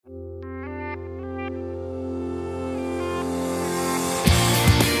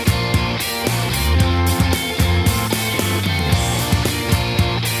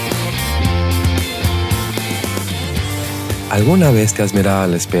¿Alguna vez te has mirado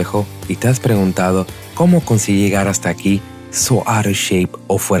al espejo y te has preguntado cómo conseguí llegar hasta aquí, so out of shape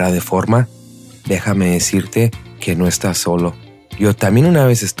o fuera de forma? Déjame decirte que no estás solo. Yo también una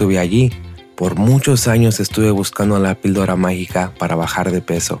vez estuve allí. Por muchos años estuve buscando la píldora mágica para bajar de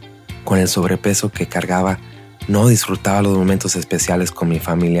peso. Con el sobrepeso que cargaba, no disfrutaba los momentos especiales con mi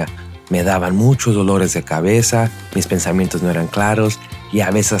familia. Me daban muchos dolores de cabeza, mis pensamientos no eran claros y a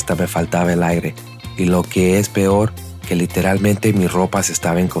veces hasta me faltaba el aire. Y lo que es peor, que literalmente mi ropa se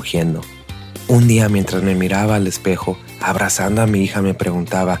estaba encogiendo. Un día, mientras me miraba al espejo, abrazando a mi hija, me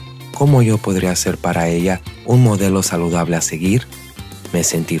preguntaba cómo yo podría ser para ella un modelo saludable a seguir. Me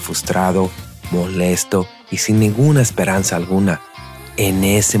sentí frustrado, molesto y sin ninguna esperanza alguna. En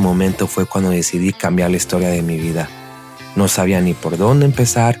ese momento fue cuando decidí cambiar la historia de mi vida. No sabía ni por dónde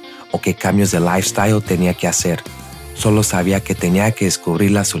empezar o qué cambios de lifestyle tenía que hacer. Solo sabía que tenía que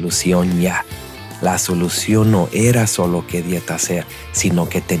descubrir la solución ya. La solución no era solo qué dieta hacer, sino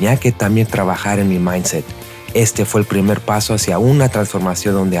que tenía que también trabajar en mi mindset. Este fue el primer paso hacia una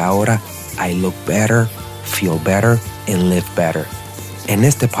transformación donde ahora I look better, feel better, and live better. En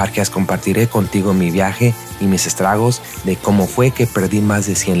este podcast compartiré contigo mi viaje y mis estragos de cómo fue que perdí más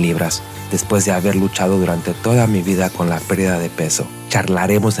de 100 libras después de haber luchado durante toda mi vida con la pérdida de peso.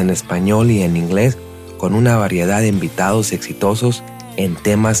 Charlaremos en español y en inglés con una variedad de invitados exitosos en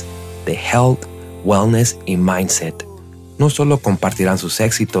temas de health, wellness y mindset. No solo compartirán sus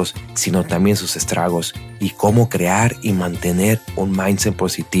éxitos, sino también sus estragos y cómo crear y mantener un mindset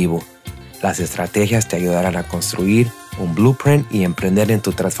positivo. Las estrategias te ayudarán a construir un blueprint y emprender en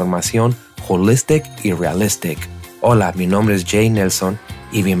tu transformación holistic y realistic. Hola, mi nombre es Jay Nelson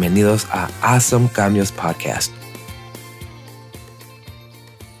y bienvenidos a Awesome Cambios Podcast.